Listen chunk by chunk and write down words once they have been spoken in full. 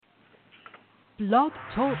Blog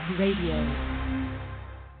Talk Radio.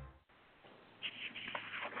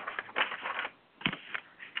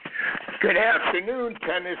 Good afternoon,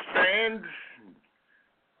 tennis fans.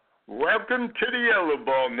 Welcome to the Yellow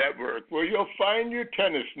Ball Network, where you'll find your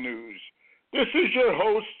tennis news. This is your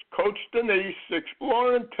host, Coach Danise,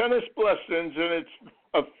 exploring tennis blessings and its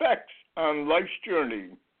effects on life's journey.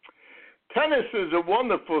 Tennis is a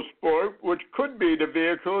wonderful sport which could be the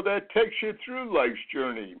vehicle that takes you through life's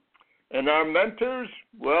journey. And our mentors,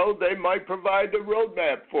 well, they might provide the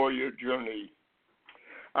roadmap for your journey.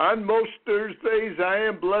 On most Thursdays, I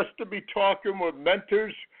am blessed to be talking with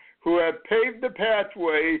mentors who have paved the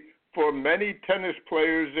pathway for many tennis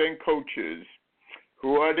players and coaches.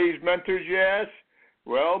 Who are these mentors, you ask?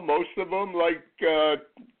 Well, most of them, like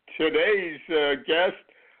today's guest,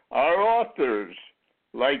 are authors.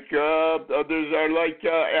 Like others are like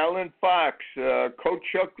Alan Fox, Coach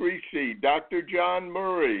Chuck Reese, Dr. John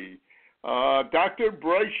Murray, Dr.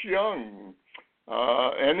 Bryce Young,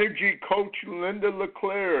 energy coach Linda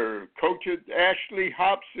LeClaire, Coach Ashley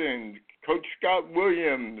Hobson, Coach Scott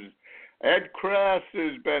Williams, Ed Krass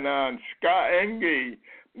has been on, Scott Enge,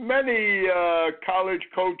 many college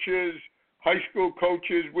coaches, high school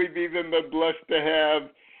coaches. We've even been blessed to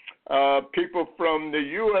have people from the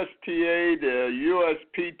USTA, the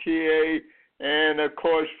USPTA, and, of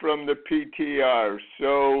course, from the PTR.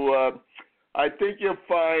 So I think you'll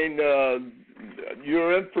find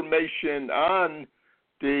your information on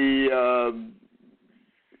the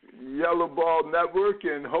Yellow Ball Network,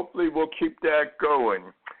 and hopefully we'll keep that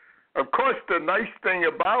going. Of course, the nice thing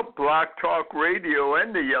about Blog Talk Radio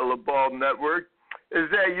and the Yellow Ball Network is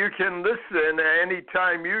that you can listen at any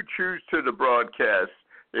time you choose to the broadcast.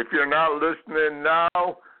 If you're not listening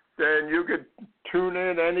now, then you can tune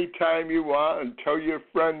in anytime you want and tell your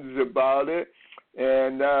friends about it.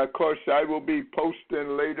 And, of course, I will be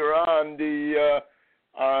posting later on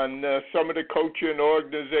some of the coaching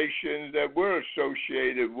organizations that we're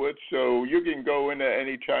associated with, so you can go in at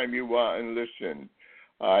any time you want and listen.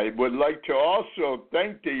 I would like to also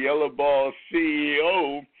thank the Yellow Ball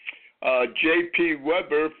CEO, J.P.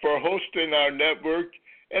 Weber, for hosting our network.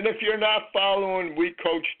 And if you're not following We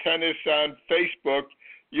Coach Tennis on Facebook,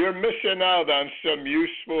 you're missing out on some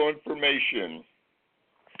useful information.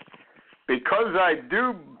 Because I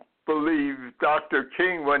do believe Dr.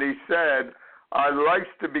 King when he said, our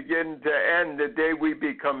life's to begin to end the day we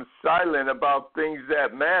become silent about things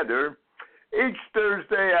that matter, each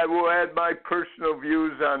Thursday I will add my personal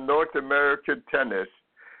views on North American tennis.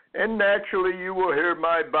 And naturally you will hear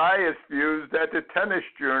my biased views that the tennis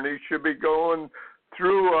journey should be going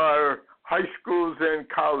through our high schools and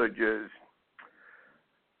colleges.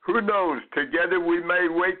 Who knows, together we may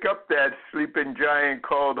wake up that sleeping giant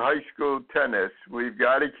called high school tennis. We've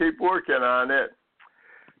got to keep working on it.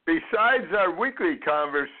 Besides our weekly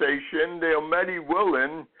conversation, the Almighty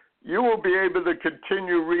willing, you will be able to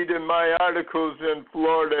continue reading my articles in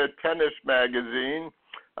Florida Tennis Magazine.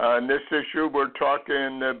 In this issue, we're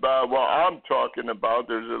talking about, well, I'm talking about,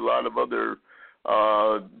 there's a lot of other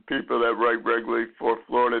people that write regularly for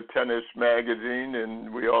Florida Tennis Magazine,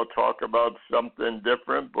 and we all talk about something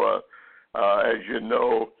different, but as you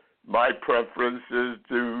know, my preference is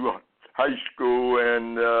to high school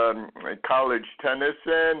and college tennis,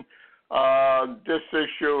 and this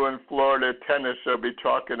issue in Florida Tennis, I'll be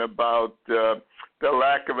talking about the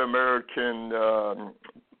lack of American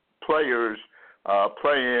players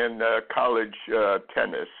playing college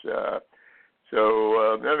tennis.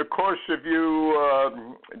 And of course, if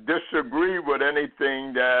you disagree with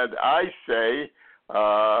anything that I say,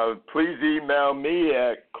 please email me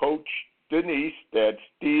at Coach Danise, that's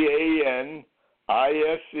DANISE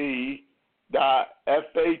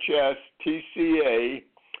 .FHSTCA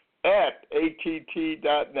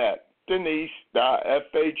 @ATT.net.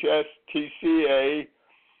 Denise.FHSTCA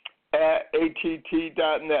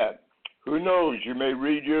 @ATT.net. Who knows, you may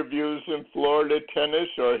read your views in Florida tennis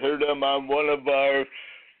or hear them on one of our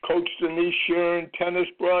Coach Danise Sharing Tennis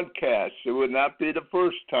broadcasts. It would not be the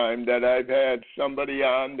first time that I've had somebody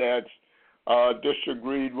on that's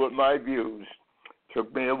disagreed with my views.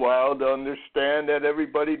 Took me a while to understand that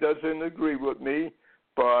everybody doesn't agree with me,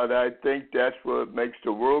 but I think that's what makes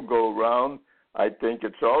the world go round. I think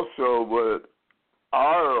it's also what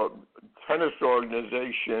our tennis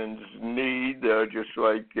organizations need, just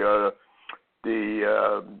like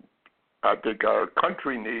I think our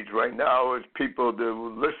country needs right now is people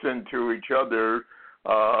to listen to each other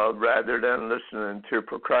rather than listening to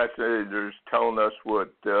procrastinators telling us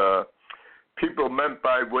what people meant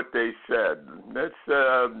by what they said. Let's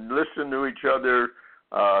listen to each other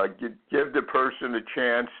Give the person a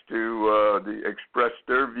chance to express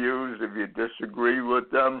their views. If you disagree with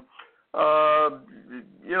them,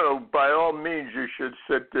 by all means, you should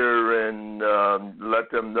sit there and let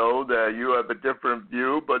them know that you have a different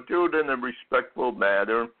view, but do it in a respectful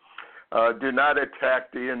manner. Do not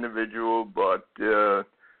attack the individual, but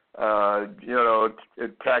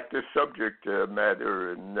attack the subject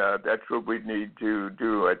matter, and that's what we need to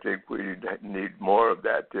do. I think we need more of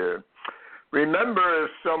that. Remember,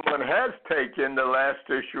 if someone has taken the last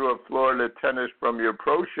issue of Florida Tennis from your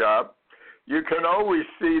pro shop, you can always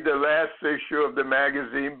see the last issue of the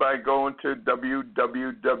magazine by going to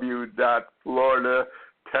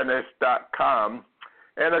www.floridatennis.com.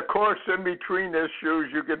 And, of course, in between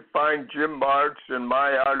issues, you can find Jim Mart's and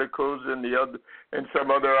my articles and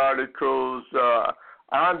some other articles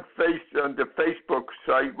on the Facebook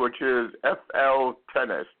site, which is FL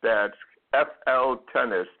Tennis. That's FL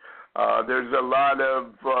Tennis. There's a lot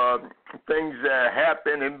of things that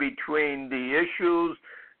happen in between the issues,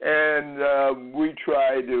 and we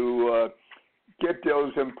try to get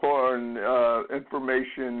those important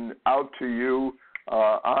information out to you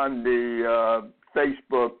on the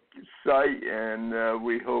Facebook site, and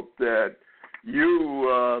we hope that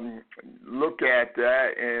you look at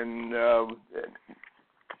that, and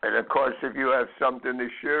of course, if you have something to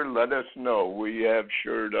share, let us know. We have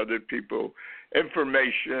shared other people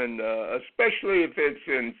information, especially if it's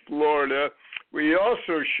in Florida. We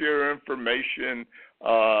also share information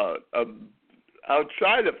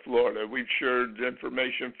outside of Florida. We've shared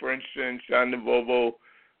information, for instance, on the Volvo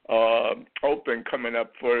Open coming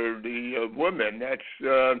up for the women. That's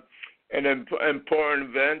an important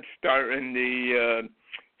event starting the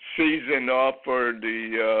season off for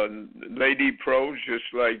the lady pros,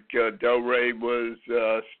 just like Delray was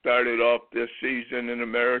started off this season in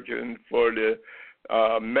American for the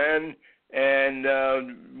men. And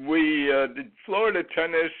the Florida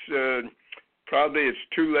Tennis, probably it's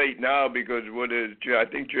too late now because I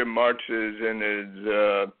think Jim Martz is in his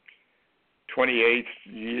 28th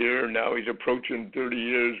year now. He's approaching 30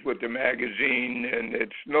 years with the magazine, and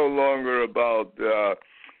it's no longer about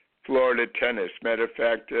Florida Tennis. Matter of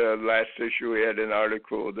fact, last issue we had an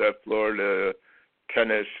article that Florida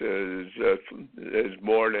Tennis is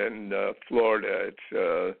more than Florida.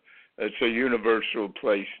 It's a universal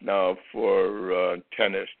place now for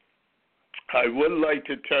tennis. I would like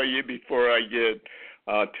to tell you before I get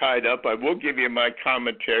tied up, I will give you my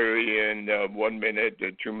commentary in 1 minute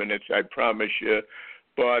or 2 minutes, I promise you.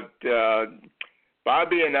 But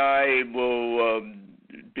Bobbie and I will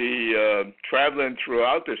be traveling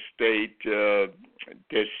throughout the state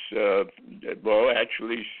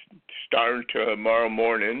actually starting tomorrow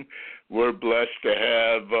morning. We're blessed to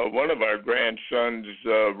have one of our grandsons,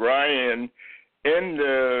 Ryan, in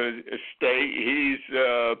the state. He's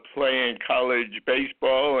playing college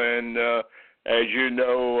baseball, and as you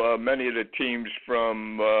know, many of the teams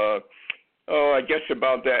from, I guess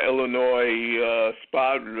about that Illinois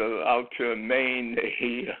spot out to Maine,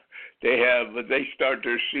 they start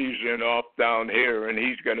their season off down here, and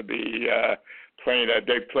he's going to be playing.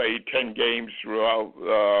 They play 10 games throughout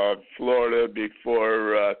Florida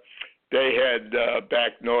before they head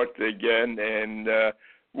back north again, and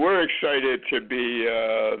we're excited to be.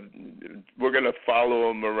 We're going to follow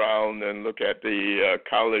them around and look at the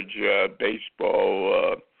college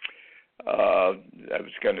baseball. I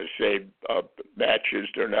was going to say matches.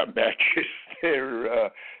 They're not matches.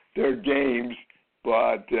 They're games.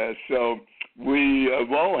 But so we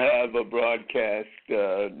won't have a broadcast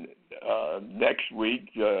next week.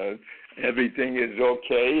 Everything is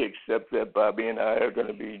okay, except that Bobbie and I are going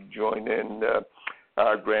to be joining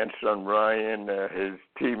our grandson Ryan, his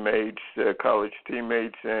teammates, college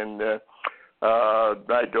teammates, and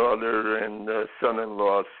my daughter and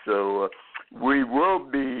son-in-law. So we will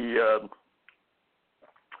be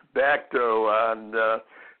back, though, on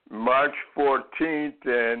March 14th,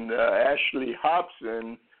 and Ashley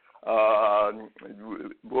Hobson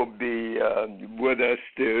will be with us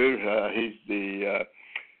there. He's the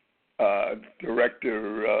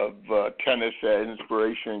director of tennis at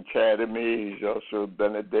Inspiration Academy. He's also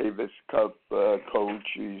been a Davis Cup coach.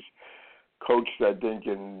 He's coached, I think,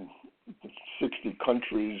 in 60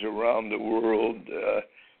 countries around the world.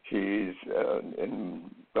 He's,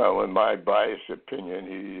 in my biased opinion,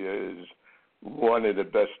 he is one of the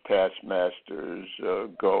best taskmasters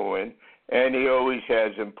going, and he always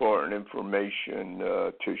has important information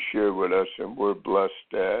to share with us, and we're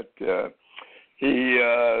blessed that he,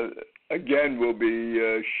 again, will be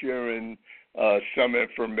sharing some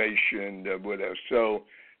information with us. So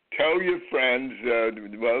tell your friends,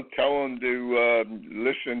 tell them to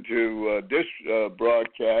listen to this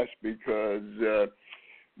broadcast, because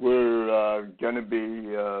we're going to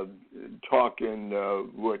be talking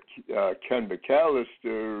with Ken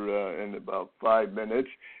McAllister in about 5 minutes.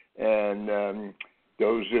 And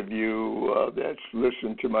those of you that's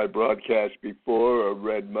listened to my broadcast before or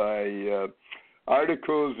read my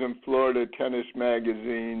articles in Florida Tennis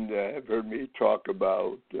Magazine have heard me talk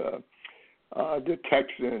about the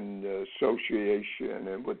Texan Association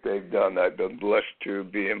and what they've done. I've been blessed to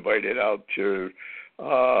be invited out to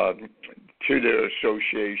their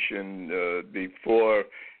association before,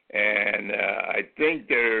 and I think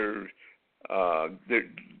they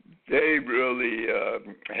really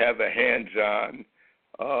have a hands-on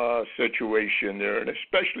situation there, and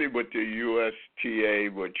especially with the USTA,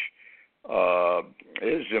 which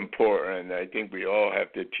is important. I think we all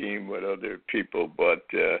have to team with other people, but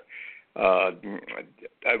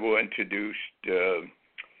I will introduce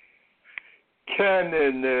Ken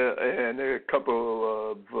in a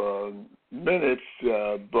couple of minutes,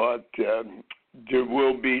 but there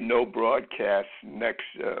will be no broadcast next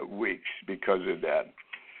weeks because of that.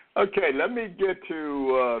 Okay, let me get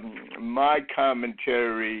to my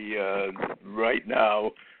commentary right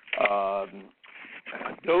now.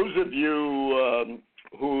 Those of you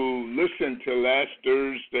who listened to last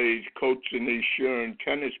Thursday's Coach Danise Sharing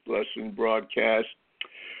Tennis Blessings broadcast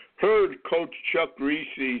heard Coach Chuck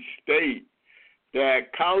Reese state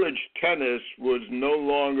that college tennis was no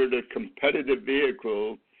longer the competitive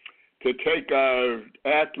vehicle to take our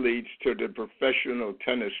athletes to the professional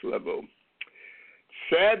tennis level.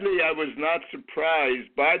 Sadly, I was not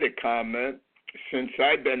surprised by the comment, since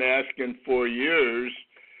I've been asking for years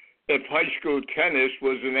if high school tennis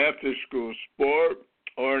was an after-school sport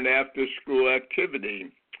or an after-school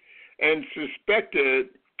activity, and suspected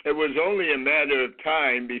it was only a matter of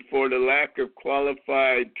time before the lack of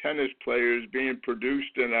qualified tennis players being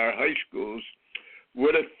produced in our high schools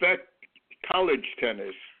would affect college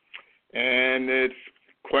tennis. And it's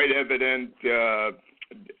quite evident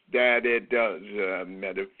that it does.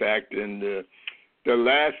 Matter of fact, in the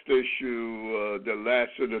last issue, the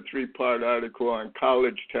last of the 3-part article on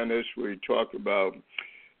college tennis, we talk about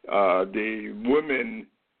the women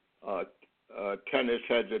tennis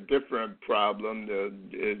has a different problem.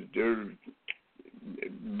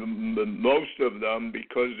 Most of them,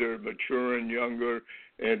 because they're mature and younger,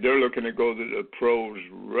 and they're looking to go to the pros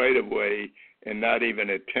right away and not even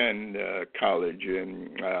attend college.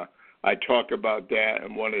 And I talk about that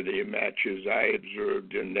in one of the matches I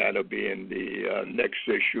observed, and that'll be in the next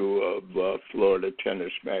issue of Florida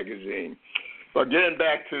Tennis Magazine. But getting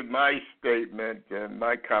back to my statement and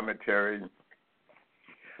my commentary,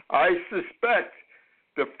 I suspect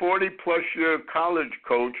the 40-plus year college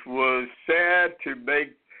coach was sad to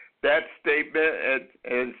make that statement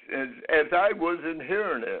as I wasn't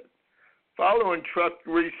hearing it. Following Chuck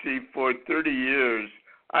Reese for 30 years,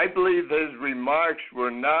 I believe his remarks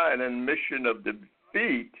were not an admission of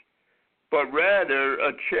defeat, but rather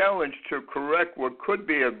a challenge to correct what could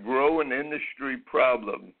be a growing industry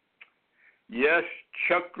problem. Yes,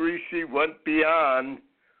 Chuck Reese went beyond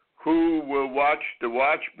who will watch the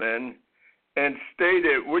Watchmen and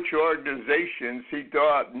stated which organizations he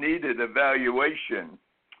thought needed evaluation.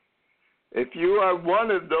 If you are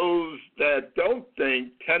one of those that don't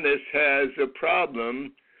think tennis has a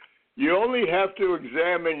problem, you only have to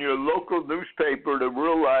examine your local newspaper to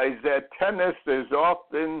realize that tennis is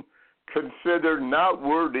often considered not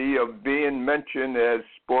worthy of being mentioned as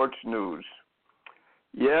sports news.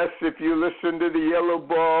 Yes, if you listen to the Yellow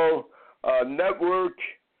Ball Network,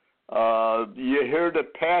 you hear the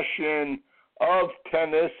passion of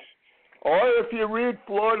tennis, or if you read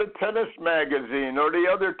Florida Tennis Magazine or the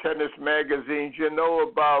other tennis magazines, you know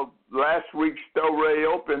about last week's Delray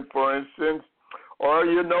Open, for instance, or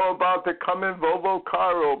you know about the Cummins Volvo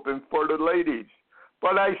Car Open for the ladies.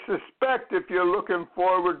 But I suspect if you're looking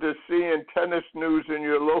forward to seeing tennis news in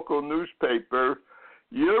your local newspaper,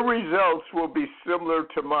 your results will be similar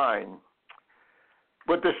to mine.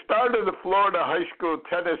 With the start of the Florida high school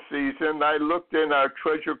tennis season, I looked in our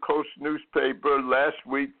Treasure Coast newspaper last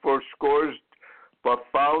week for scores, but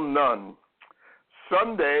found none.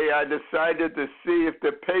 Sunday, I decided to see if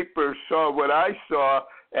the paper saw what I saw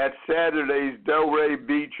at Saturday's Delray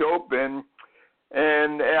Beach Open,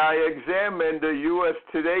 and I examined the U.S.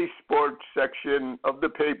 Today sports section of the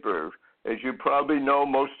paper. As you probably know,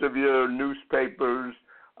 most of your newspapers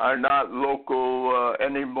are not local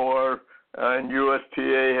anymore, and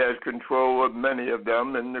USTA has control of many of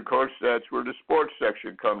them, and of course that's where the sports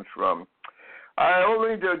section comes from. I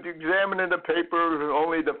only examined the paper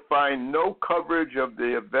only to find no coverage of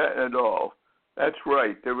the event at all. That's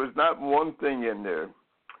right. There was not one thing in there.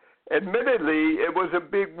 Admittedly, it was a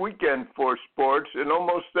big weekend for sports, and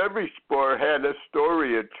almost every sport had a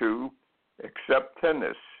story or two, except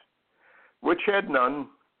tennis, which had none.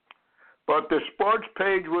 But the sports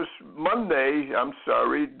page was Monday,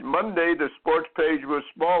 the sports page was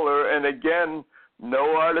smaller, and again,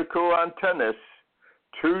 no article on tennis.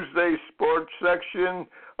 Tuesday's sports section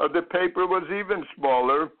of the paper was even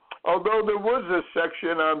smaller, although there was a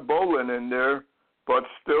section on bowling in there, but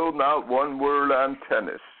still not one word on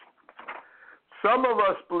tennis. Some of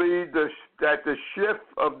us believe that the shift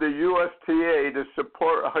of the USTA to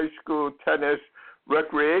support high school tennis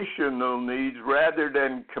recreational needs rather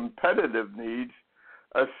than competitive needs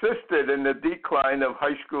assisted in the decline of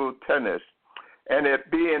high school tennis, and it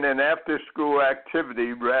being an after-school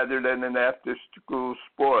activity rather than an after-school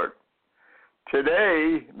sport.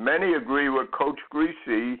 Today, many agree with Coach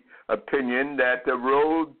Greasy's opinion that the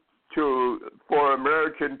road for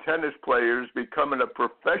American tennis players becoming a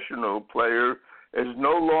professional player is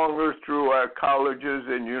no longer through our colleges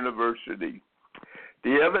and universities.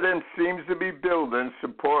 The evidence seems to be building,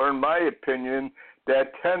 supporting my opinion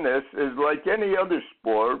that tennis is like any other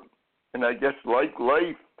sport, and I guess like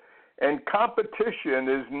life, and competition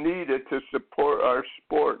is needed to support our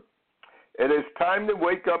sport. It is time to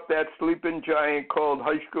wake up that sleeping giant called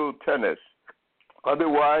high school tennis.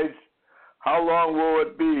 Otherwise, how long will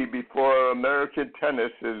it be before American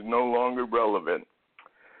tennis is no longer relevant?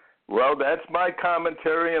 Well, that's my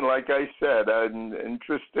commentary, and like I said, I'm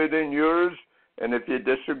interested in yours, and if you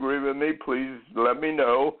disagree with me, please let me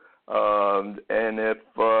know. And if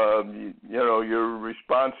your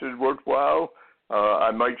response is worthwhile,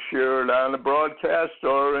 I might share it on the broadcast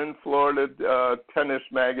or in Florida Tennis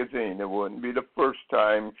Magazine. It wouldn't be the first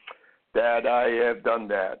time that I have done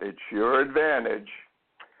that. It's your advantage.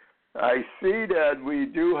 I see that we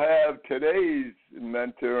do have today's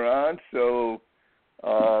mentor on, so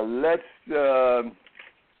let's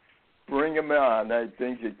bring him on. I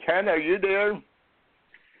think Ken, are you there?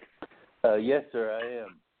 Yes, sir, I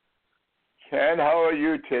am. Ken, how are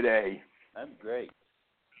you today? I'm great.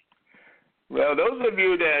 Well, those of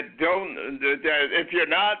you that if you're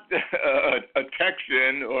not a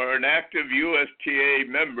Texan or an active USTA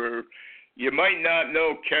member, you might not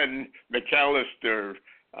know Ken McAlister.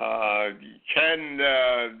 Ken,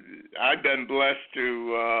 I've been blessed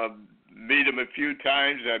to meet him a few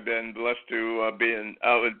times. I've been blessed to be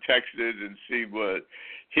out in Texas and see what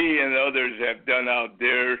he and others have done out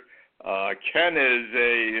there. Ken is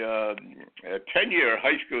a 10-year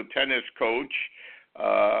high school tennis coach.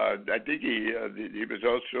 I think he was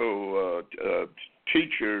also a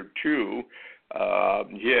teacher too.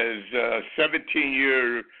 He has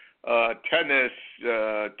 17-year tennis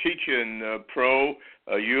teaching pro,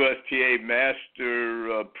 USTA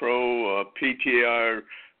Master Pro, PTR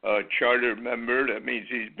charter member. That means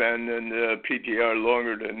he's been in the PTR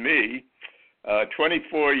longer than me.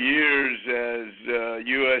 24 years as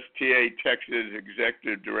USTA Texas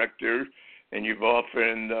Executive Director, and you've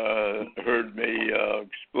often heard me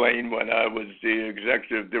explain when I was the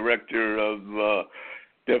Executive Director of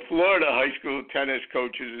the Florida High School Tennis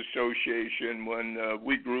Coaches Association. When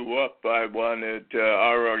we grew up, I wanted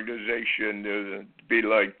our organization to be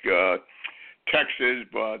like Texas,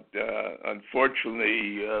 but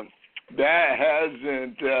unfortunately that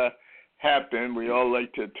hasn't happened. We all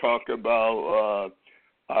like to talk about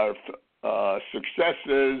our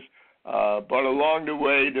successes, but along the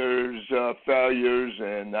way there's failures,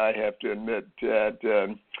 and I have to admit that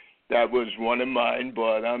that was one of mine,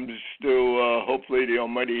 but I'm still, hopefully the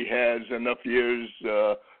Almighty has enough years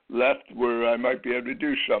left where I might be able to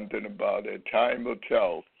do something about it. Time will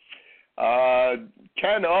tell.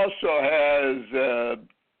 Ken also has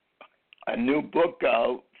a new book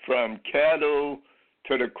out, From Cattle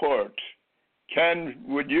to the Courts. Ken,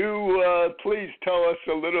 would you please tell us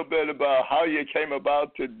a little bit about how you came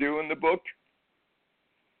about to doing the book?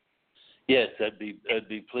 Yes, I'd be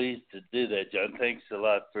pleased to do that, John. Thanks a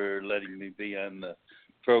lot for letting me be on the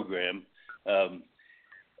program.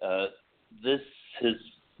 This has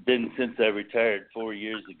been since I retired 4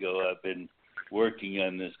 years ago. I've been working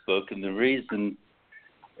on this book, and the reason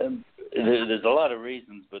there's a lot of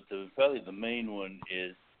reasons, but probably the main one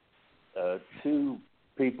is two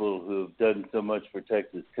people who have done so much for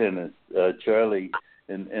Texas tennis, Charlie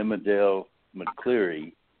and Emmadale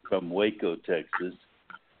McCleary from Waco, Texas,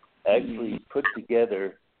 actually put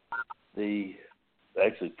together the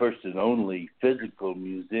first and only physical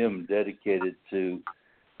museum dedicated to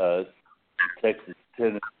Texas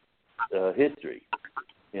tennis history.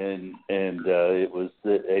 and it was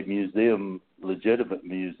a museum, legitimate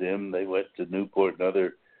museum. They went to Newport and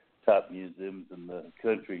other top museums in the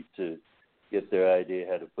country to get their idea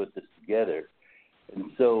how to put this together.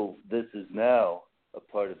 And so this is now a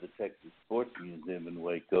part of the Texas Sports Museum in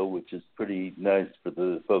Waco, which is pretty nice for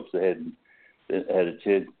the folks that hadn't had a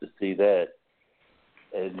chance to see that.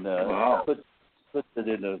 And wow. puts it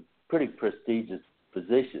in a pretty prestigious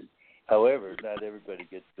position. However, not everybody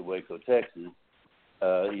gets to Waco, Texas,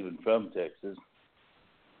 even from Texas.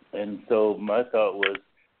 And so my thought was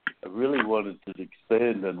I really wanted to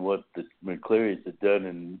expand on what the McClearys had done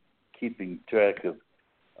in keeping track of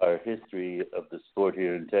our history of the sport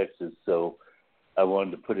here in Texas. So I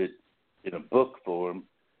wanted to put it in a book form,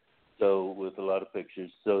 so with a lot of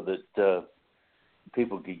pictures, so that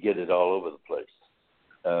people could get it all over the place,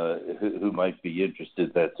 who might be interested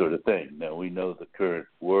in that sort of thing. Now, we know the current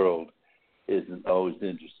world isn't always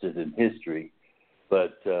interested in history,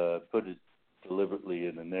 but put it deliberately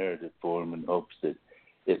in a narrative form in hopes that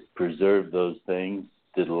it preserved those things,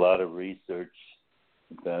 did a lot of research,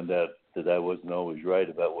 and found out that I wasn't always right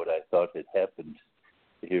about what I thought had happened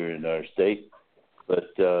here in our state.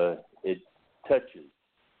 But it touches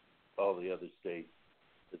all the other states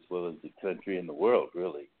as well as the country and the world,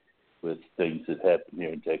 really, with things that happen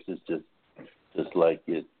here in Texas, just like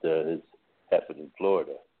it has happened in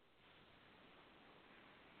Florida.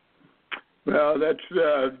 Well, that's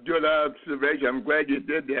a good observation. I'm glad you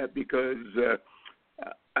did that because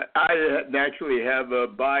I naturally have a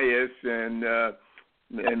bias, and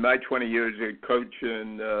in my 20 years of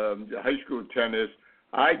coaching high school tennis,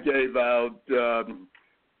 I gave out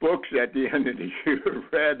books at the end of the year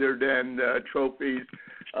rather than trophies.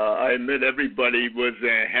 I admit everybody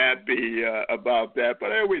wasn't happy about that,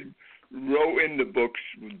 but I always wrote in the books,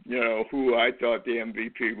 who I thought the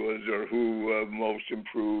MVP was, or who most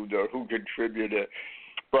improved, or who contributed.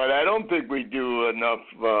 But I don't think we do enough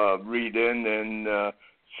reading, and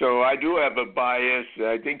so I do have a bias.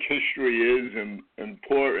 I think history is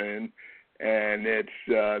important, and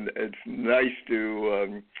it's nice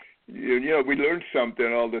to, we learn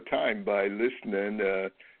something all the time by listening,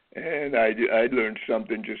 and I learned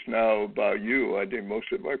something just now about you. I think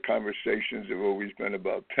most of our conversations have always been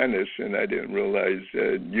about tennis, and I didn't realize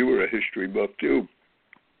that you were a history buff too.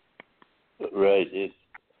 Right. It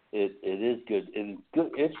is good. And it's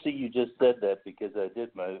good. Interesting you just said that, because I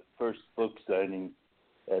did my first book signing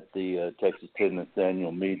at the Texas Tennis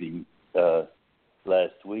Annual Meeting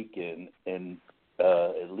last weekend, and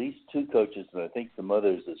at least two coaches, and I think some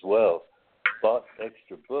others as well, bought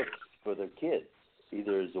extra books for their kids,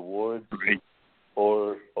 either as awards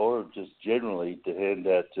or just generally to hand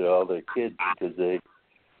out to all their kids, because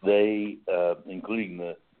they including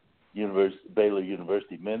the Baylor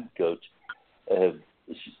University men's coach, have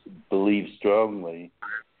believed strongly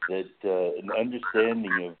that an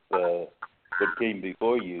understanding of what came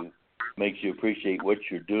before you makes you appreciate what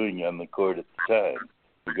you're doing on the court at the time,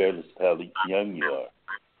 regardless of how young you are.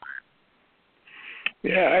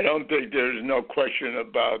 Yeah, I don't think there's no question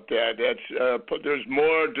about that. That's there's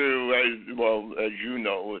more to, as you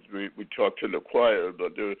know, we talk to the choir,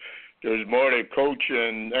 but there's more to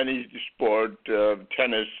coaching any sport,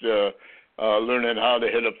 tennis, learning how to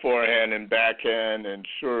hit a forehand and backhand and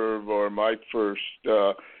serve, or my first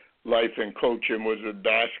life in coaching was with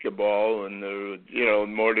basketball, and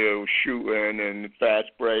more to shooting and fast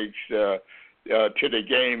breaks to the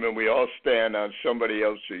game, and we all stand on somebody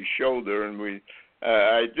else's shoulder, and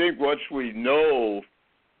I think once we know,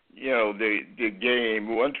 the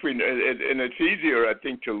game, once we know, and it's easier, I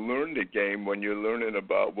think, to learn the game when you're learning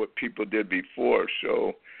about what people did before.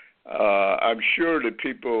 So I'm sure the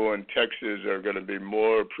people in Texas are going to be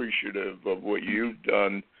more appreciative of what you've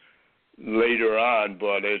done later on,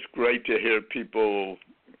 but it's great to hear people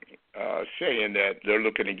saying that they're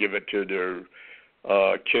looking to give it to their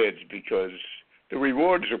kids, because the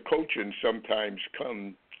rewards of coaching sometimes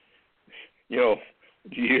come,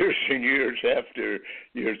 years and years after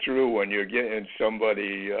you're through, when you're getting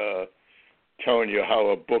somebody telling you how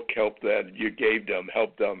a book helped that you gave them,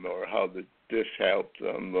 helped them, or how this helped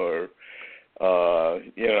them, or,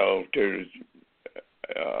 there's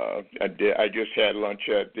I just had lunch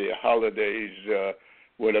at the holidays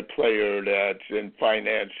with a player that's in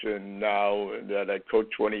finance and now, that I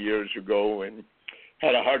coached 20 years ago, and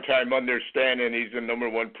had a hard time understanding he's the number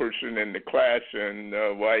one person in the class, and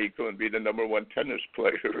why he couldn't be the number one tennis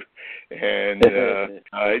player. And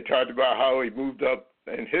I talked about how he moved up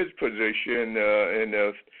in his position in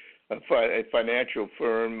a financial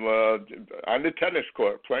firm on the tennis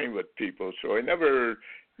court, playing with people. So he never,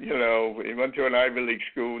 he went to an Ivy League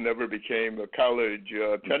school, never became a college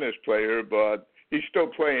tennis player, but he's still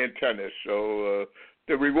playing tennis. So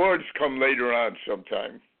the rewards come later on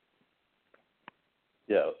sometime.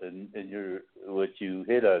 Yeah, and what you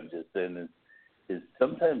hit on just then is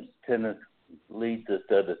sometimes tennis leads us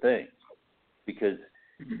to other things because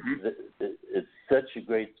it's such a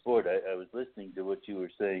great sport. I was listening to what you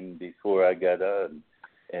were saying before I got on,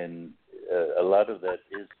 and a lot of that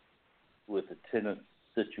is with the tennis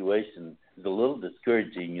situation. It's a little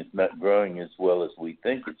discouraging. It's not growing as well as we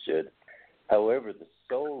think it should. However, the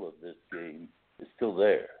soul of this game is still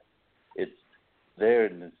there. It's there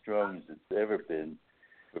and as strong as it's ever been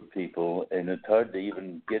for people, and it's hard to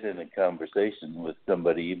even get in a conversation with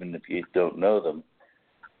somebody, even if you don't know them,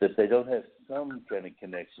 that they don't have some kind of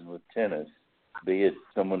connection with tennis, be it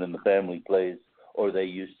someone in the family plays, or they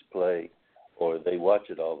used to play, or they watch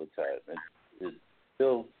it all the time. It's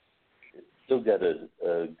still got a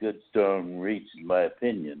good, strong reach, in my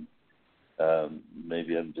opinion.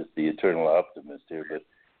 Maybe I'm just the eternal optimist here, but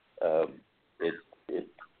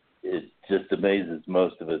it just amazes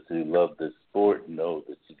most of us who love this sport and know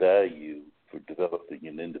its value for developing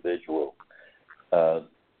an individual,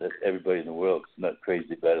 that everybody in the world is not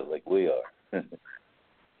crazy about it like we are.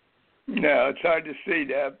 No, it's hard to see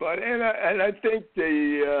that, but I think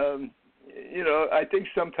I think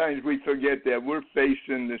sometimes we forget that we're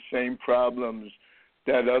facing the same problems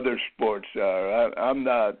that other sports are. I'm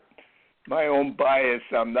not. My own bias,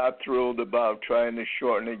 I'm not thrilled about trying to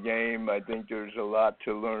shorten the game. I think there's a lot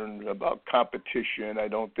to learn about competition. I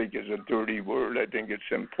don't think it's a dirty word. I think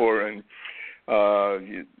it's important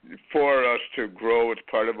for us to grow. It's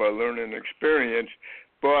part of our learning experience.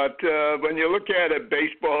 But when you look at it,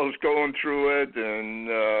 baseball is going through it,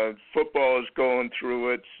 and football is going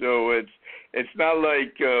through it. So it's not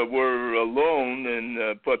like we're alone.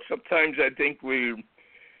 And but sometimes I think we're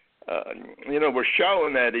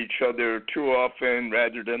shouting at each other too often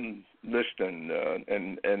rather than listening.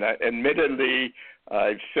 And admittedly,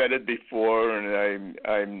 I've said it before, and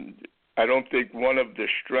I don't think one of the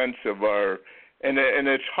strengths of our and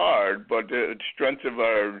it's hard, but the strength of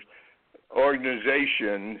our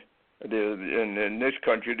organization in this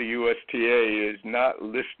country, the USTA, is not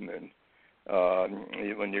listening.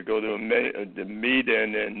 When you go to the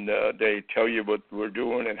meeting and they tell you what we're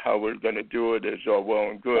doing and how we're going to do it is all well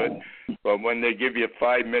and good, but when they give you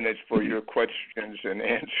 5 minutes for your questions and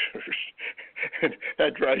answers,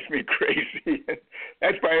 that drives me crazy.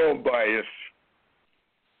 That's my own bias.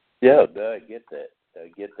 Yeah, no, I get that.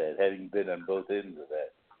 Having been on both ends of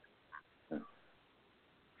that.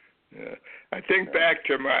 Yeah. I think back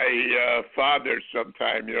to my father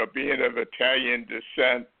sometime, being of Italian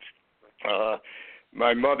descent.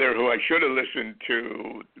 My mother, who I should have listened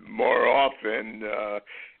to more often,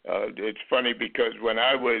 it's funny because when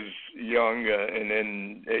I was young and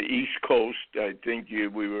in the East Coast, I think we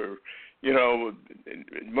were,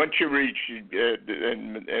 once you reach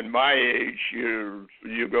in my age,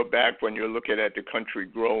 you go back when you're looking at the country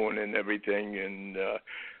growing and everything, and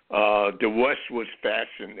the West was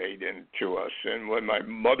fascinating to us. And when my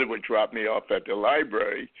mother would drop me off at the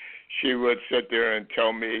library, she would sit there and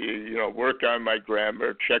tell me, work on my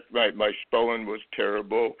grammar, check my spelling was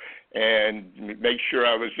terrible, and make sure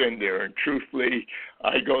I was in there. And truthfully,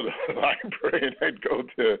 I'd go to the library and I'd go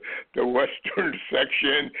to the Western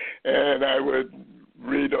section, and I would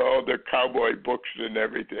read all the cowboy books and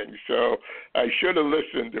everything. So I should have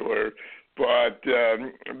listened to her. But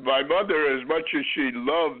my mother, as much as she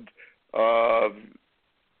loved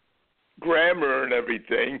grammar and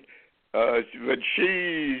everything, but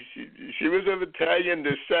she was of Italian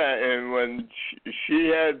descent, and when she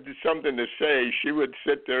had something to say, she would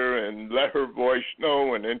sit there and let her voice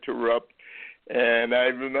know and interrupt. And I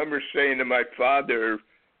remember saying to my father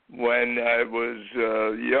when I was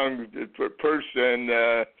a young person,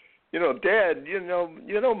 Dad,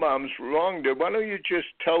 Mom's wrong there. Why don't you just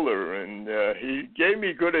tell her? And he gave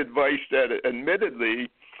me good advice that, admittedly,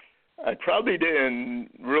 I probably didn't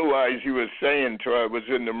realize he was saying till I was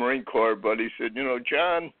in the Marine Corps, but he said,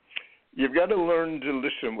 John, you've got to learn to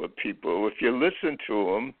listen with people. If you listen to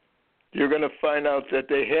them, you're going to find out that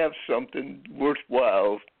they have something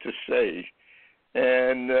worthwhile to say.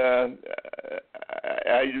 And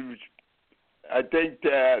I think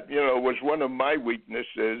that, was one of my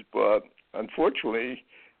weaknesses, but unfortunately,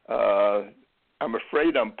 I'm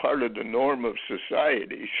afraid I'm part of the norm of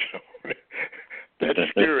society, so that's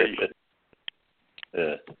scary.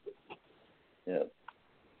 Yeah.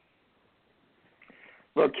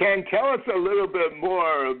 Well, Ken, tell us a little bit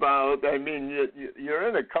more about, you're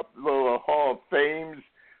in a couple of Hall of Fames,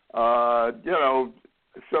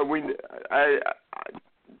 so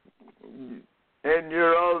and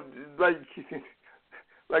you're all,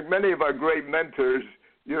 like many of our great mentors,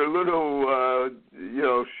 you're a little,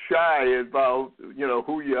 shy about,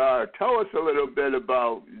 who you are. Tell us a little bit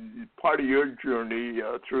about part of your journey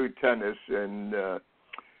through tennis and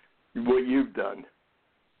what you've done.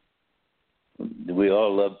 We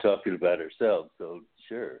all love talking about ourselves, so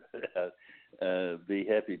sure, be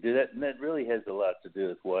happy to do that. And that really has a lot to do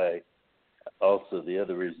with why, also the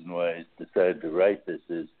other reason why I decided to write this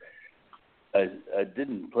is I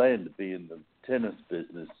didn't plan to be in the tennis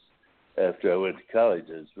business after I went to college.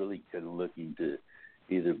 I was really kind of looking to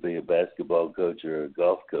either be a basketball coach or a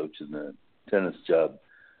golf coach, and the tennis job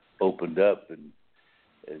opened up. And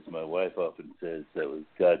as my wife often says, that was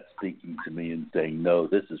God speaking to me and saying, no,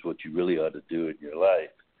 this is what you really ought to do in your life.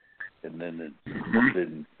 And then it's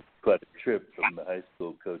been quite a trip from the high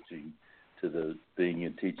school coaching to the being a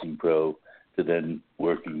teaching pro to then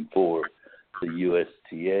working for the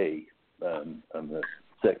USTA on the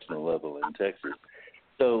sectional level in Texas.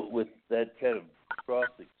 So with that kind of cross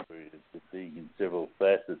experience of being in several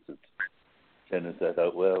facets of tennis, I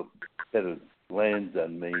thought, well, it kind of lands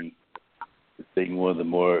on me as being one of the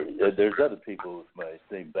more, there's other people with my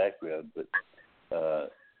same background, but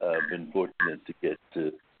I've been fortunate to get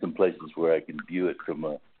to some places where I can view it from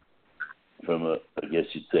a, I guess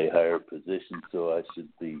you'd say, higher position, so I should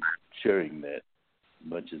be sharing that as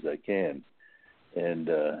much as I can. And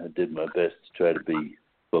I did my best to try to be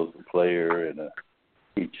both a player and a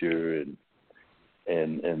teacher and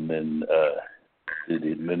then do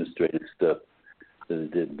the administrative stuff that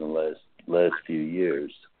I did in the last few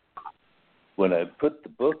years. When I put the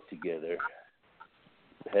book together,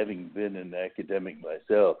 having been an academic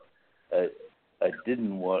myself, I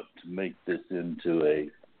didn't want to make this into a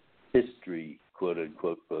history,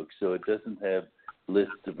 quote-unquote, book, so it doesn't have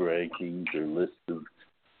lists of rankings or lists of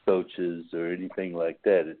coaches or anything like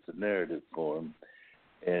that. It's a narrative form,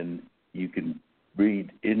 and you can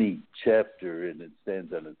read any chapter and it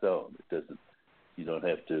stands on its own. It doesn't. You don't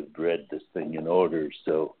have to have read this thing in order.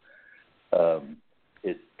 So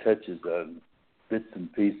it touches on bits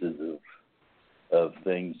and pieces of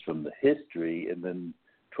things from the history, and then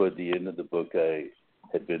toward the end of the book, I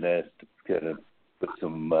had been asked to kind of put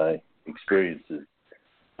some of my experiences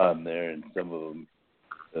on there, and some of them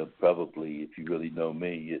probably, if you really know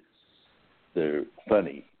me, they're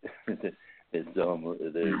funny. It's almost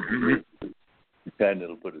the kind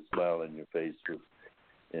that'll put a smile on your face of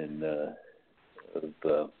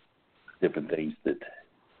different things that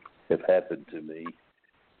have happened to me,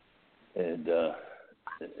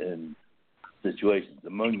 and situations.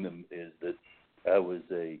 Among them is that I was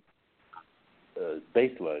a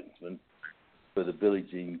base linesman for the Billie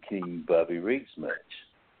Jean King Bobbie Riggs match.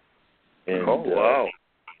 And, wow.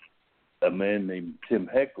 A man named Tim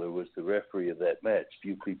Heckler was the referee of that match.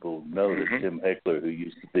 Few people know that Tim Heckler, who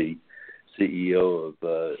used to be CEO of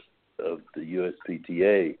the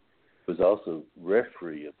USPTA, was also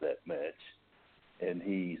referee of that match, and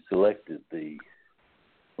he selected the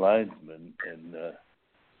linesman, and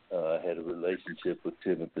I had a relationship with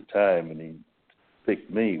Tim at the time, and he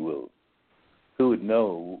picked me. Well, who would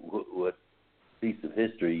know what piece of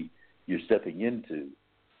history you're stepping into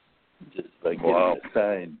just by getting a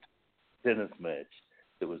signed tennis match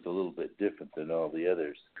that was a little bit different than all the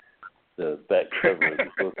others. The back cover of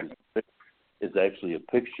the book is actually a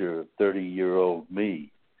picture of 30-year-old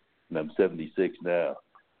me, and I'm 76 now,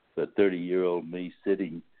 but 30-year-old me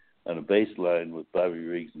sitting on a baseline with Bobbie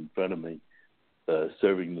Riggs in front of me,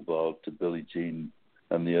 serving the ball to Billie Jean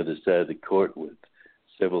on the other side of the court with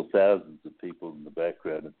several thousands of people in the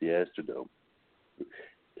background at the Astrodome.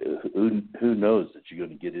 Who knows that you're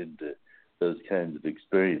going to get into those kinds of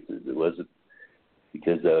experiences? It wasn't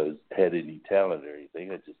because I had any talent or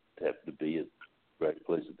anything. I just happened to be at the right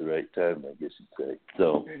place at the right time, I guess you'd say.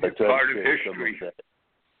 So I tried to share some of that.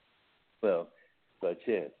 Well, by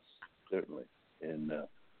chance, certainly. And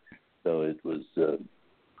so it was. So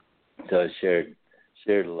I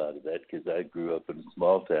shared a lot of that because I grew up in a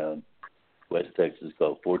small town, West Texas,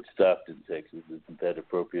 called Fort Stockton, Texas. Isn't that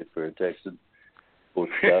appropriate for a Texan? Fort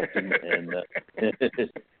Stockton, and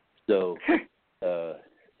so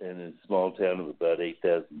in a small town of about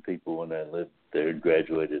 8,000 people when I lived there and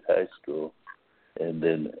graduated high school, and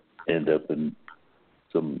then end up in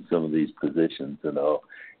some of these positions and all,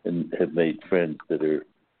 and have made friends that are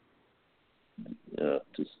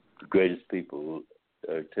just the greatest people,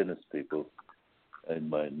 are tennis people, in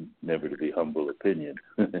my never to be humble opinion.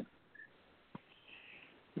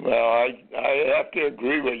 Well, I have to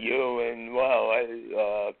agree with you, and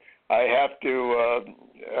I have to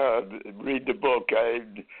read the book.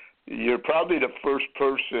 You're probably the first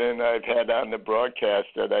person I've had on the broadcast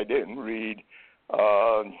that I didn't read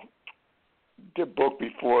the book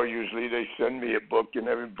before. Usually they send me a book and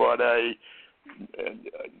everything, but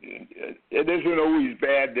it isn't always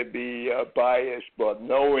bad to be biased, but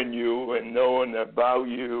knowing you and knowing about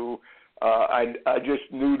you, I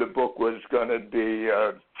just knew the book was going to be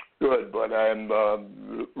good, but I'm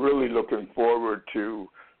really looking forward to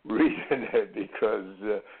reading it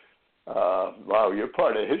because, wow, you're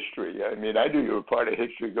part of history. I mean, I knew you were part of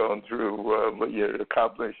history going through what your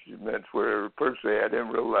accomplishments were. Personally, I didn't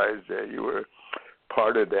realize that you were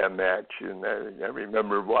part of that match, and I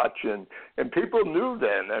remember watching, and people knew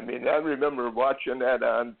then. I mean, I remember watching that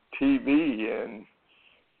on TV and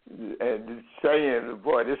saying,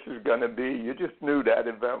 boy, this is going to be, you just knew that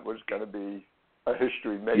event was going to be a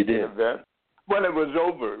history-making event. When it was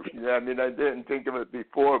over, I mean, I didn't think of it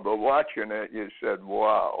before, but watching it, you said,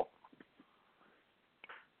 wow.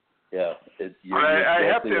 Yeah. I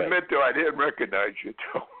have to admit, though, I didn't recognize you,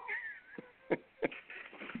 though.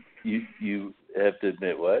 You have to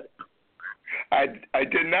admit what? I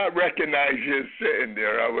did not recognize you sitting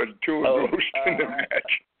there. I was too engrossed in the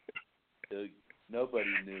match. Nobody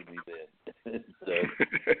knew me then. So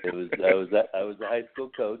I was a high school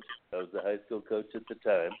coach. I was a high school coach at the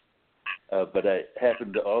time, but I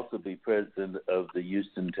happened to also be president of the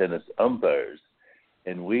Houston Tennis Umpires,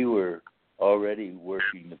 and we were already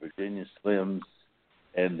working the Virginia Slims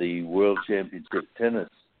and the World Championship tennis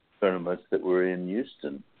tournaments that were in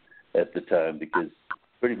Houston at the time, because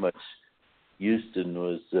pretty much Houston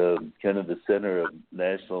was kind of the center of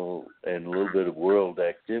national and a little bit of world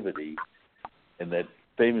activity. And that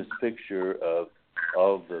famous picture of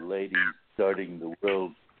all the ladies starting the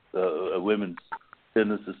World Women's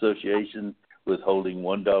Tennis Association with holding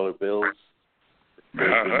 $1 bills,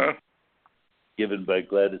 given by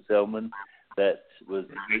Gladys Hellman, that was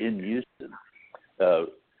in Houston,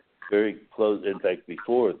 very close. In fact,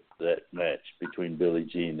 before that match between Billie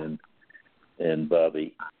Jean and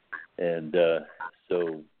Bobbie, and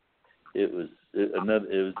so it was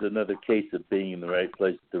another case of being in the right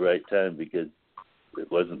place at the right time, because it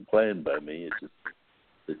wasn't planned by me.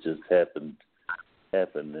 It just happened,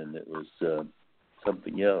 and it was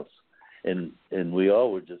something else, and we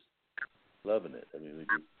all were just loving it. I mean, we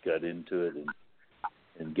just got into it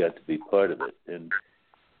and got to be part of it. And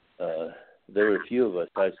there were a few of us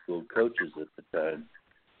high school coaches at the time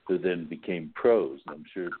who then became pros. And I'm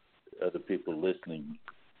sure other people listening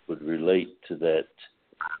would relate to that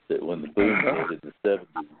when the boom hit in the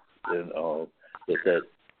 70s and all, that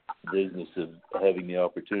business of having the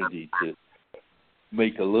opportunity to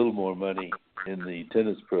make a little more money in the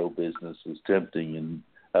tennis pro business was tempting, and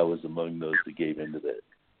I was among those that gave into that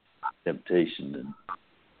temptation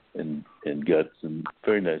and got some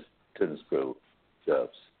very nice tennis pro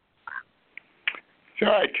jobs. So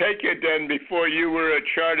I take it then, before you were a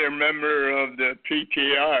charter member of the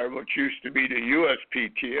PTR, which used to be the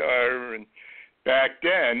USPTR, and back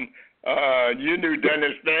then, you knew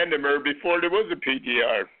Dennis Vandermeer before there was a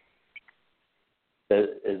PTR.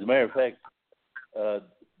 As a matter of fact,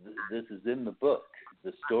 this is in the book,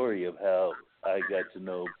 the story of how I got to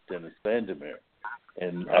know Dennis Vandermeer.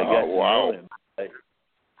 And I got to know him.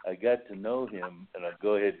 I got to know him, and I'll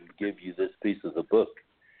go ahead and give you this piece of the book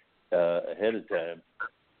ahead of time,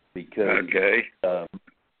 because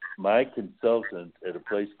my consultant at a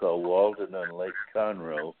place called Walden on Lake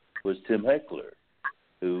Conroe was Tim Heckler,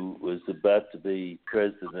 who was about to be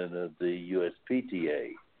president of the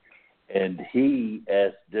USPTA. And he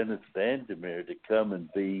asked Dennis Vandermeer to come and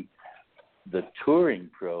be the touring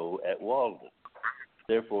pro at Walden.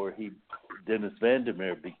 Therefore, Dennis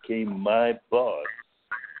Vandermeer became my boss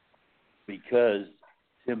because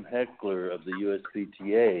Tim Heckler of the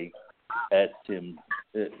USPTA asked him,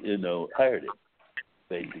 hired him,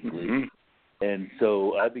 basically. Mm-hmm. And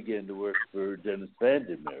so I began to work for Dennis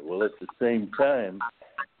Vandermeer. Well, at the same time,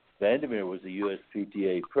 Vandermeer was a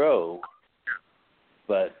USPTA pro,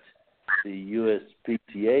 but the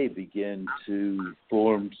USPTA began to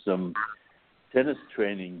form some tennis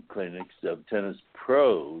training clinics of tennis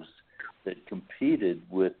pros that competed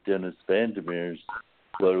with Dennis Vandermeer's,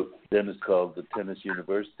 what Dennis called the Tennis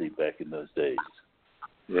University back in those days.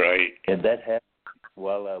 Right. And that happened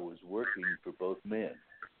while I was working for both men.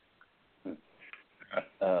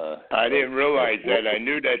 I didn't realize that. I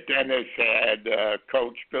knew that Dennis had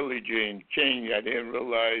coached Billie Jean King. I didn't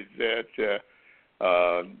realize that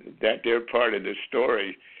that they're part of the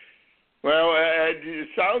story. Well, it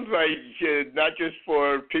sounds like not just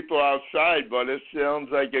for people outside, but it sounds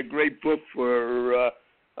like a great book for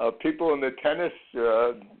people in the tennis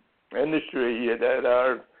industry that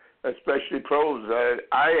are especially pros.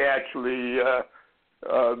 I actually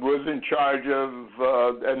was in charge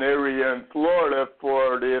of an area in Florida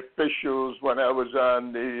for the officials when I was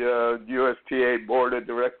on the USTA Board of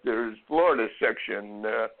Directors Florida section.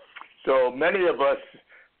 So many of us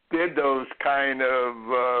did those kind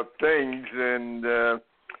of things, and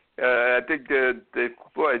I think that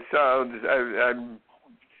boy, it sounds.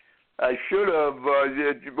 I should have.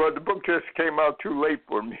 Well, the book just came out too late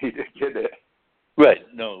for me to get it. Right.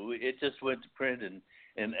 No, it just went to print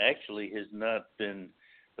and actually has not been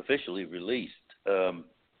officially released.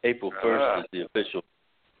 April 1st is the official,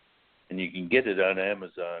 and you can get it on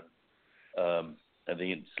Amazon. I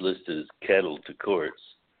think it's listed as Cattle to Courts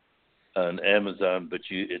on Amazon, but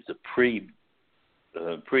it's a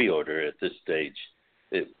pre-order at this stage.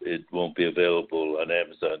 It won't be available on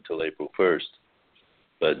Amazon until April 1st.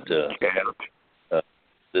 But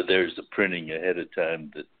there's a printing ahead of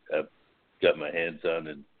time that I've got my hands on,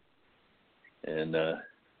 and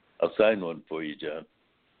I'll sign one for you, John.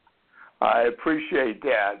 I appreciate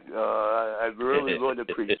that. I really would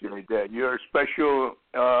appreciate that. You're a special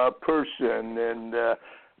person, and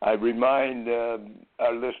I remind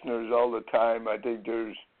our listeners all the time, I think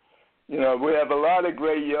we have a lot of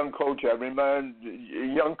great young coaches. I remind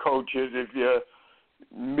young coaches, if you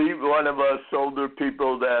meet one of us older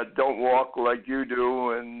people that don't walk like you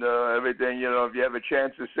do and everything, if you have a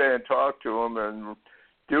chance to say and talk to them and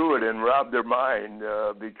do it and rob their mind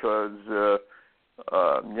because,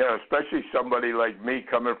 especially somebody like me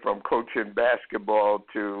coming from coaching basketball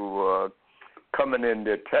to coming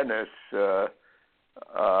into tennis,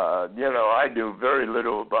 I do very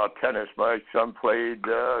little about tennis. My son played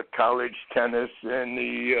college tennis, and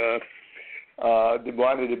he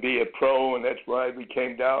wanted to be a pro, and that's why we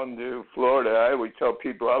came down to Florida. I always tell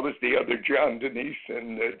people I was the other John Danise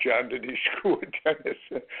in the John Danise School of Tennis.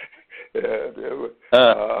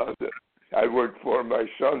 I worked for my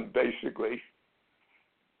son, basically.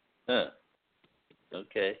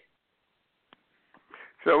 Okay.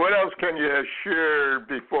 So what else can you share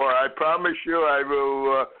before? I promise you I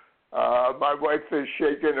will. My wife is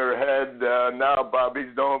shaking her head now.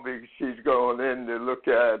 Bobbie's knowing because she's going in to look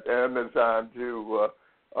at Amazon to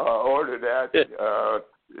order that.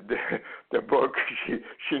 The book.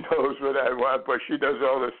 She knows what I want, but she does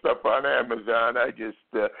all the stuff on Amazon. I just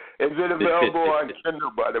is it available on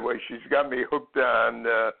Kindle? By the way, she's got me hooked on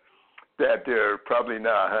that. There probably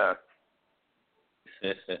not, huh?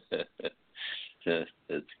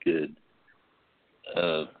 That's good.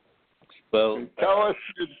 Tell us,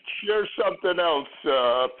 share something else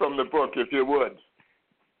from the book, if you would.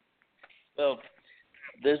 Well,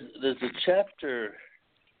 there's a chapter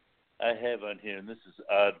I have on here, and this is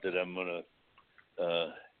odd that I'm going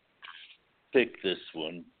to pick this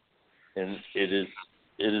one, and it is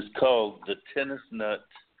called The Tennis Nut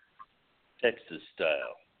Texas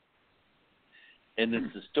Style. And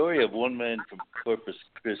it's the story of one man from Corpus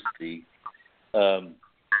Christi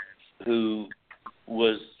who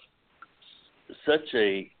was such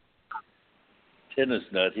a tennis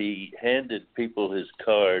nut. He handed people his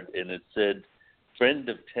card, and it said "Friend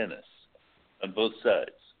of Tennis" on both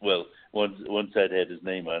sides. Well, one side had his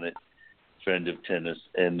name on it, "Friend of Tennis,"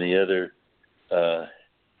 and the other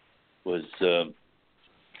was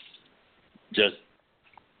just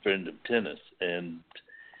 "Friend of Tennis." And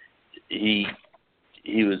he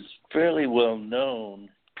was fairly well known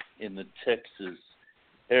in the Texas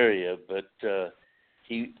area, but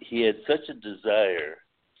he had such a desire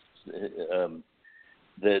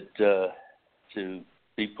that to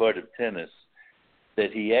be part of tennis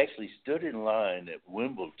that he actually stood in line at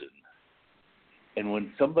Wimbledon, and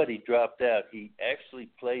when somebody dropped out, he actually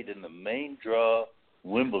played in the main draw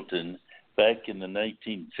Wimbledon back in the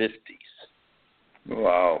 1950s.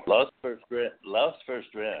 Wow! Lost first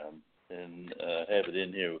round, and I have it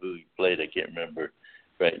in here who he played. I can't remember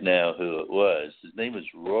right now who it was. His name is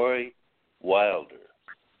Roy Wilder.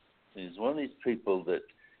 He's one of these people that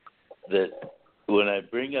when I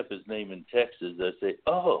bring up his name in Texas, I say,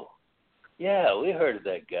 "Oh, yeah, we heard of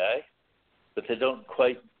that guy," but they don't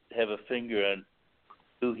quite have a finger on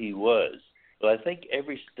who he was. Well, I think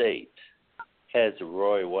every state has a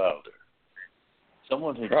Roy Wilder.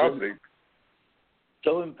 Someone who just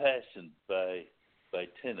so impassioned by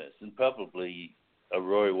tennis, and probably a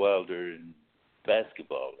Roy Wilder in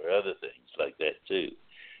basketball or other things like that too.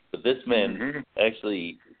 But this man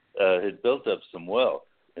actually had built up some wealth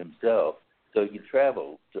himself, so he could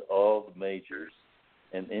travel to all the majors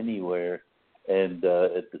and anywhere, and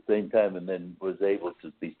at the same time, and then was able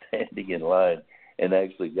to be standing in line and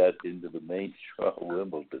actually got into the main draw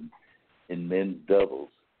Wimbledon in men's doubles,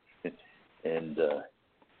 and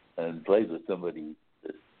played with somebody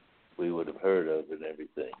that we would have heard of and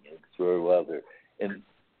everything. It's Roy Wilder,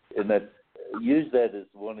 I use that as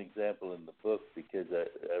one example in the book because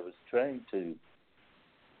I was trying to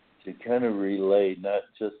kind of relay not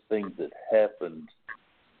just things that happened,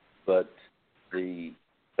 but the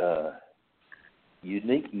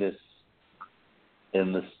uniqueness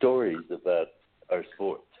in the stories about our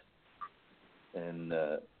sport. And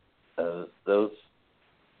those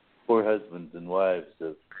poor husbands and wives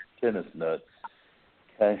of tennis nuts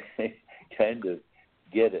kind of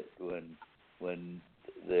get it when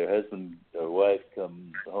their husband or wife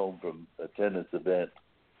comes home from a tennis event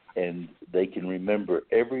and they can remember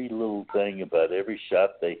every little thing about every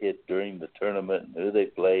shot they hit during the tournament and who they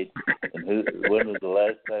played and when was the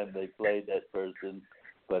last time they played that person,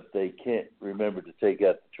 but they can't remember to take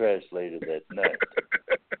out the trash later that night.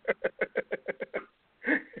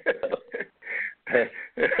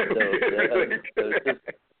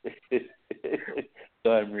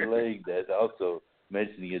 So I'm relaying that, also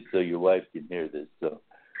mentioning it so your wife can hear this, so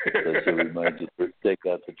she'll remind you to take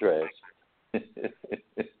out the trash.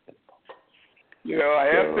 I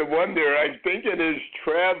have to wonder. I think in his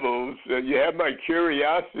travels, you have my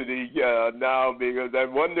curiosity now, because I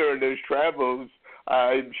wonder in his travels,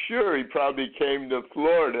 I'm sure he probably came to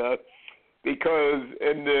Florida, because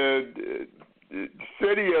in the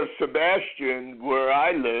city of Sebastian, where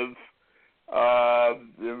I live,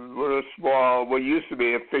 we're a small, what used to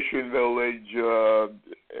be a fishing village on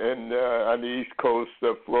the east coast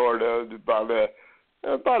of Florida,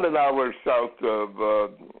 about an hour south of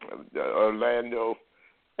Orlando.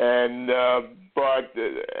 And but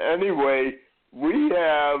anyway, we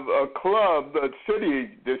have a club, the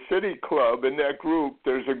city club. In that group,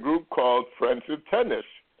 there's a group called Friends of Tennis,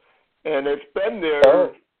 and it's been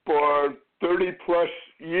there for 30 plus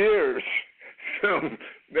years. So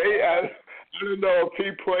I don't know if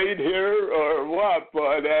he played here or what,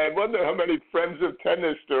 but I wonder how many Friends of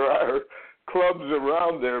Tennis there are, clubs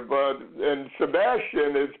around there. But in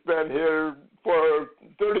Sebastian, it's been here for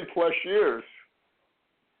 30 plus years.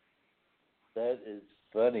 That is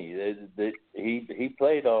funny. He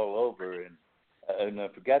played all over, and I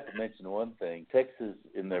forgot to mention one thing. Texas,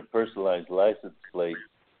 in their personalized license plate,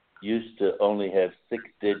 used to only have 6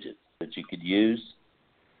 digits that you could use,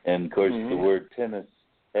 and of course the word tennis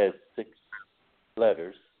has 6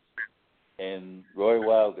 letters, and Roy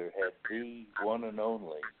Wilder had the one and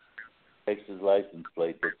only Texas license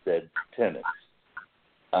plate that said tennis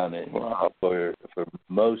on it for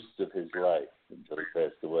most of his life until he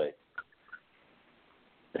passed away.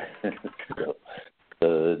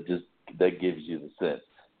 So just that gives you the sense.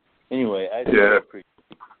 Anyway, I appreciate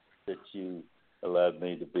that you allowed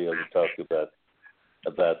me to be able to talk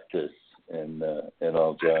about this and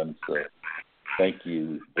all, John. So thank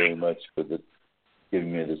you very much for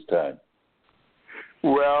giving me this time.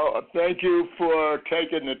 Well, thank you for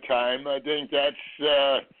taking the time. I think that's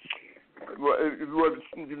what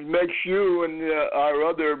makes you and our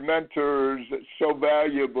other mentors so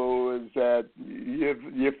valuable, is that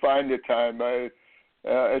you find the time.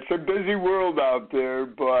 It's a busy world out there,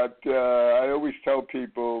 but I always tell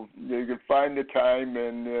people you can find the time,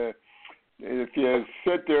 and if you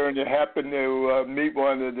sit there and you happen to meet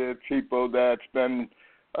one of the people that's been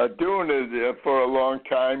doing it for a long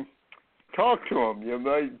time, talk to them. You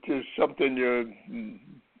might just something you're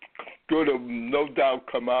good to no doubt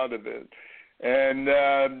come out of it. And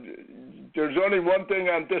there's only one thing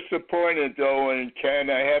I'm disappointed, though, and Ken,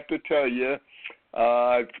 I have to tell you,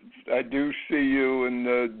 I do see you in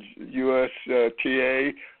the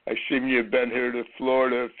USTA. I've seen you've been here to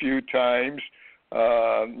Florida a few times.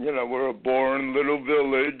 We're a boring little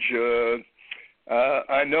village.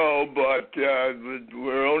 I know, but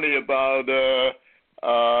we're only about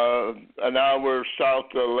an hour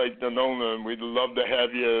south of Lake Nonona, and we'd love to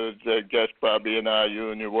have you as a guest, Bobbie and I, you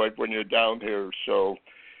and your wife, when you're down here. So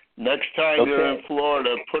next time you're in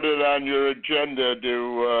Florida, put it on your agenda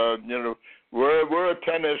to, we're a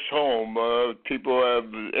tennis home. People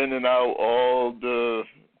have in and out all the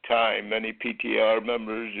time. Many PTR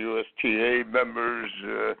members, USTA members,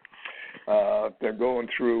 they're going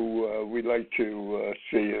through. We'd like to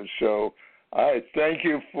see you. So I thank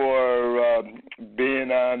you for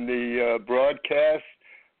being on the broadcast,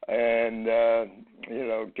 and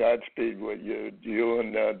Godspeed with you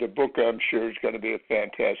and the book. I'm sure is going to be a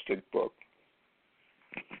fantastic book.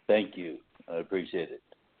 Thank you. I appreciate it.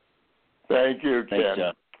 Thank you, Ken. Thanks,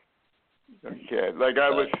 John. Okay, like I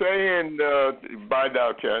was saying, bye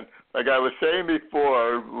now, Ken. Like I was saying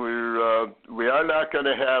before, we are not going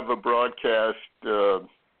to have a broadcast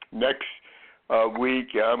next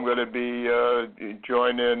week. I'm going to be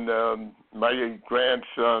joining my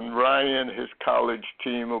grandson Ryan. His college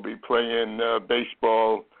team will be playing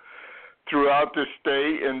baseball throughout the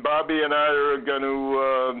state, and Bobbie and I are going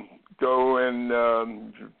to go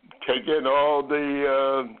and take in all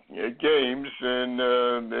the games and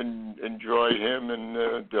enjoy him and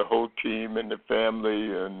the whole team and the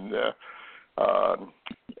family. And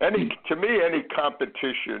to me, any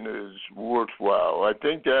competition is worthwhile. I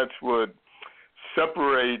think that's what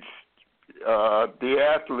separates the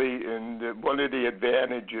athlete, and one of the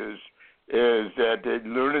advantages is that they're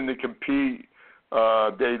learning to compete.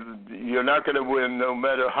 You're not going to win no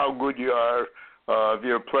matter how good you are. If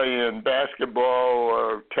you're playing basketball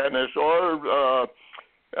or tennis or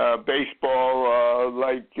baseball,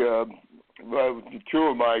 like two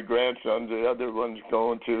of my grandsons, the other one's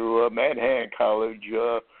going to Manhattan College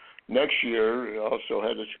next year, also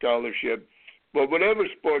had a scholarship. But whatever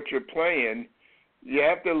sport you're playing, you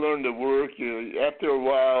have to learn to work. After a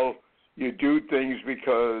while, you do things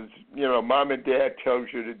because, mom and dad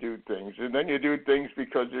tells you to do things. And then you do things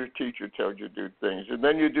because your teacher tells you to do things. And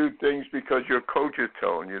then you do things because your coach is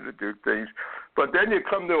telling you to do things. But then you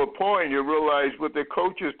come to a point, you realize what the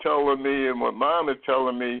coach is telling me and what mom is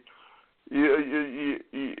telling me, they're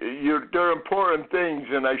important things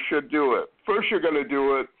and I should do it. First you're going to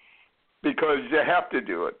do it because you have to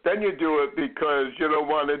do it. Then you do it because you don't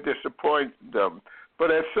want to disappoint them.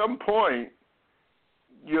 But at some point,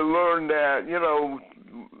 you learn that,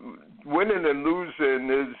 winning and losing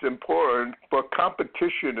is important, but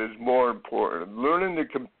competition is more important. Learning to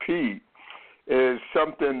compete is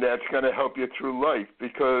something that's going to help you through life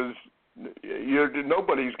because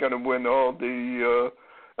nobody's going to win all the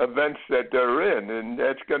events that they're in, and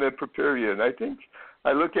that's going to prepare you. And I think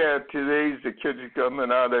I look at the kids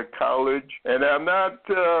coming out of college, and I'm not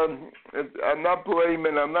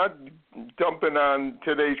blaming, I'm not dumping on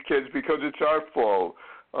today's kids because it's our fault.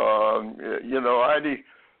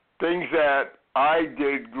 Things that I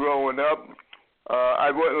did growing up,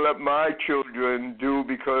 I wouldn't let my children do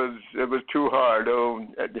because it was too hard.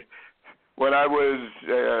 When I was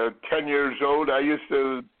 10 years old, I used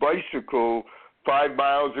to bicycle 5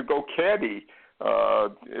 miles to go caddy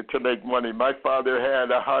to make money. My father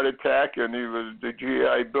had a heart attack, and the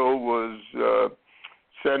GI Bill was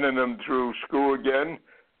sending him through school again,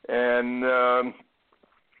 and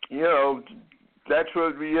that's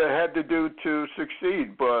what we had to do to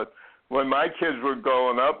succeed. But when my kids were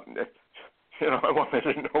growing up, I wanted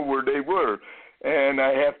to know where they were. And I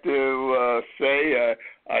have to say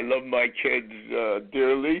I love my kids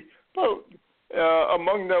dearly. But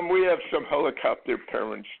among them, we have some helicopter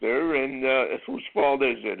parents there. And whose fault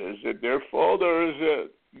is it? Is it their fault or is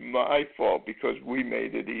it my fault because we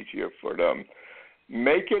made it easier for them?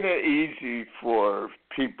 Making it easy for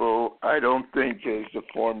people, I don't think, is the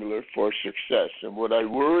formula for success. And what I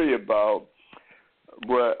worry about,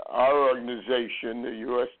 what our organization, the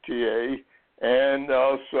USTA, and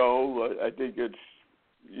also I think it's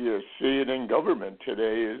see it in government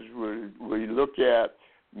today, is we look at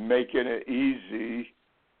making it easy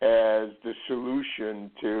as the solution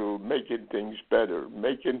to making things better.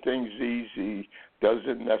 Making things easy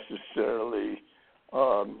doesn't necessarily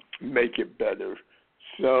make it better.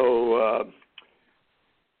 So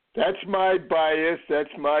that's my bias. That's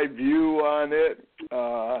my view on it.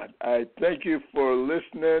 I thank you for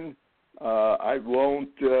listening. I won't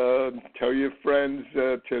tell your friends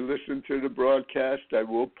to listen to the broadcast. I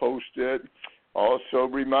will post it. Also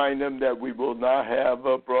remind them that we will not have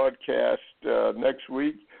a broadcast next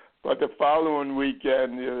week, but the following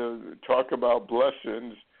weekend, talk about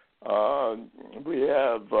blessings. We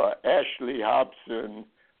have Ashley Hobson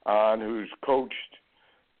on, who's coached,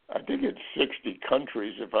 I think it's 60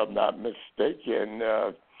 countries, if I'm not mistaken.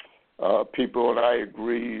 People and I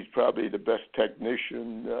agree he's probably the best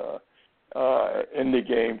technician in the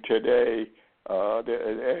game today.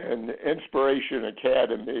 And Inspiration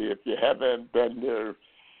Academy, if you haven't been there,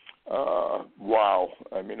 wow.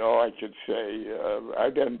 I mean, all I could say,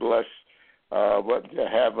 I've been blessed to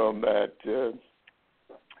have them at the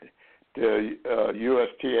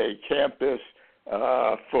USTA campus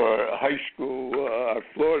for high school,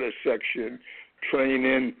 Florida section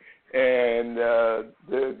training, and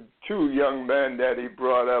the two young men that he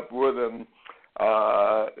brought up with him,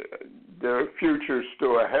 their future's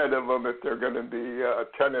still ahead of them if they're going to be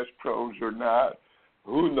tennis pros or not.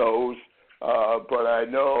 Who knows? But I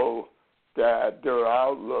know that their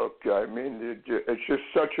outlook, I mean, it's just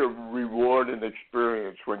such a rewarding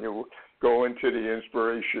experience when you go into the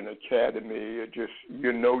Inspiration Academy. It just,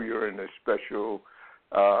 you're in a special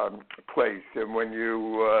place. And when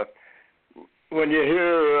you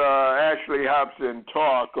hear Ashley Hobson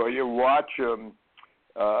talk or you watch him,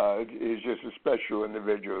 he's just a special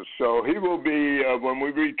individual. So he will be, when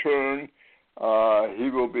we return, He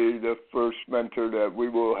will be the first mentor that we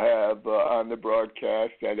will have on the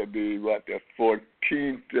broadcast. That'll be, the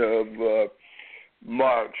 14th of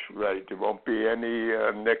March, right? There won't be any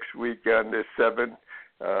next week on the 7th.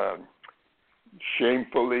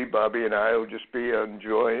 Shamefully, Bobbie and I will just be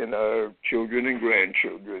enjoying our children and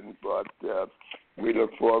grandchildren, but we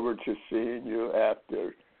look forward to seeing you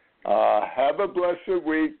after. Have a blessed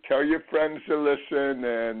week. Tell your friends to listen,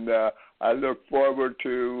 and I look forward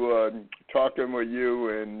to talking with you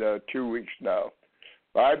in 2 weeks now.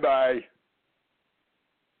 Bye-bye.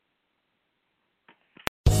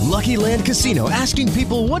 Lucky Land Casino, asking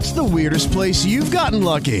people, what's the weirdest place you've gotten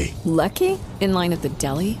lucky? Lucky? In line at the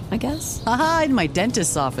deli, I guess? Aha, in my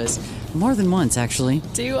dentist's office. More than once, actually.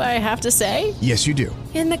 Do I have to say? Yes, you do.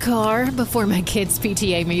 In the car before my kids'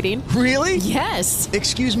 PTA meeting. Really? Yes.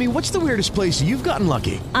 Excuse me, what's the weirdest place you've gotten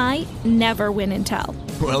lucky? I never win and tell.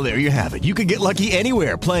 Well, there you have it. You can get lucky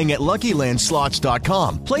anywhere, playing at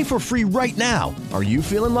LuckyLandSlots.com. Play for free right now. Are you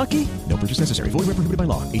feeling lucky? No purchase necessary. Void where prohibited by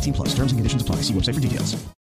law. 18+. Terms and conditions apply. See website for details.